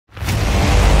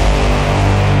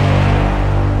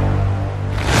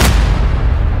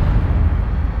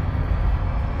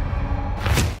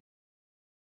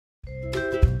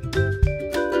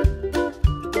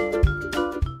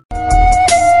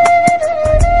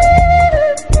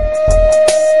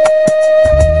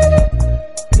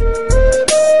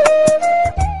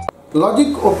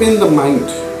Logic opens the mind.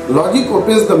 Logic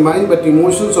opens the mind, but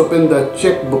emotions open the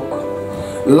checkbook.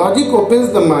 Logic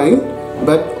opens the mind,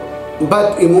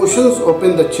 but emotions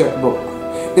open the checkbook.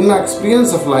 In my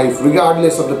experience of life,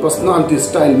 regardless of the personality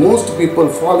style, most people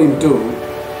fall into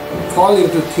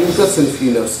thinkers and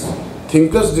feelers.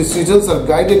 Thinkers' decisions are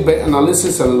guided by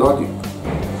analysis and logic.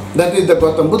 That is the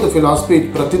Gautam Buddha philosophy,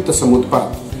 Pratitya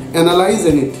Samutpat. Analyze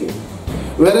anything.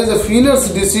 Whereas a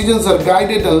feeler's decisions are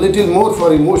guided a little more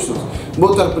for emotions.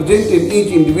 Both are present in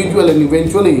each individual and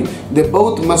eventually they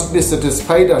both must be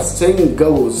satisfied. As saying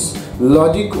goes,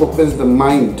 logic opens the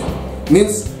mind.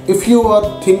 Means if you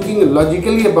are thinking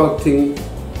logically about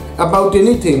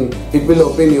anything, it will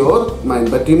open your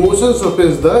mind. But emotions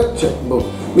opens the checkbook.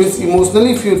 Means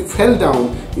emotionally if you fell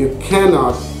down, you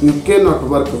cannot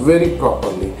work very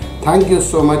properly. Thank you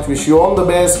so much. Wish you all the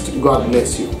best. God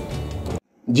bless you.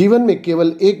 जीवन में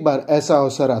केवल एक बार ऐसा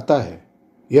अवसर आता है।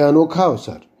 यह अनोखा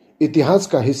अवसर इतिहास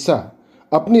का हिस्सा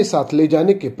अपने साथ ले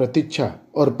जाने के प्रतीक्षा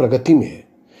और प्रगति में है।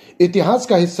 इतिहास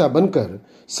का हिस्सा बनकर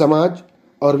समाज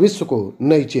और विश्व को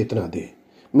नई चेतना दे।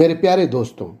 मेरे प्यारे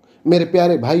दोस्तों, मेरे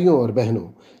प्यारे भाइयों और बहनों,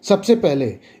 सबसे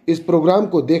पहले इस प्रोग्राम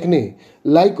को देखने,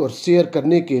 लाइक और शेयर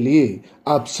करने के लिए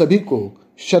आप सभी को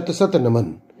शत शत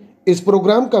नमन। इस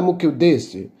प्रोग्राम का मुख्य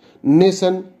उद्देश्य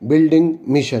नेशन बिल्डिंग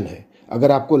मिशन है।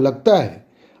 अगर आपको लगता है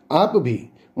आप भी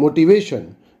मोटिवेशन,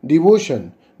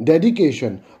 डिवोशन,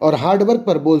 डेडिकेशन और हार्डवर्क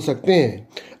पर बोल सकते हैं,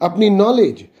 अपनी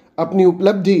नॉलेज, अपनी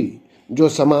उपलब्धि जो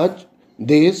समाज,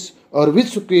 देश और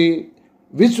विश्व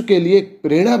के लिए एक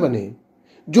प्रेरणा बने,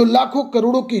 जो लाखों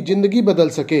करोड़ों की जिंदगी बदल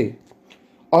सके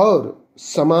और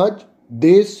समाज,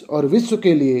 देश और विश्व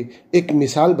के लिए एक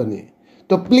मिसाल बने,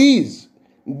 तो प्लीज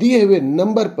दिए हुए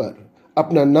नंबर पर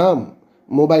अपना नाम,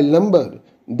 मोबाइल नंबर,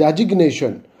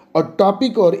 डेजिग्नेशन और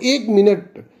टॉपिक और 1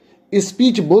 मिनट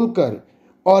स्पीच बोलकर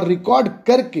और रिकॉर्ड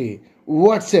करके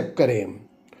व्हाट्सएप करें।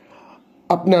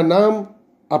 अपना नाम,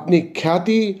 अपनी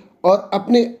ख्याति और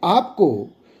अपने आप को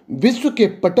विश्व के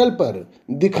पटल पर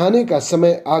दिखाने का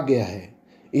समय आ गया है।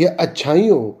 यह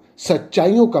अच्छाइयों,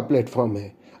 सच्चाइयों का प्लेटफॉर्म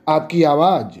है। आपकी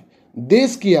आवाज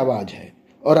देश की आवाज है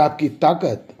और आपकी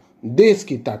ताकत देश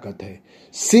की ताकत है।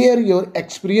 Share your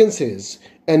experiences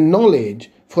and knowledge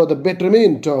for the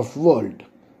betterment of world.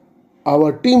 Our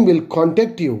team will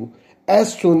contact you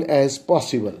as soon as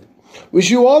possible.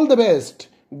 Wish you all the best.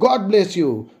 God bless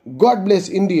you. God bless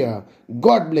India.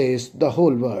 God bless the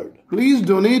whole world. Please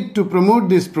donate to promote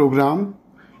this program.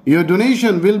 Your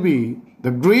donation will be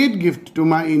the great gift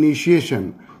to my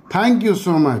initiation. Thank you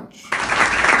so much.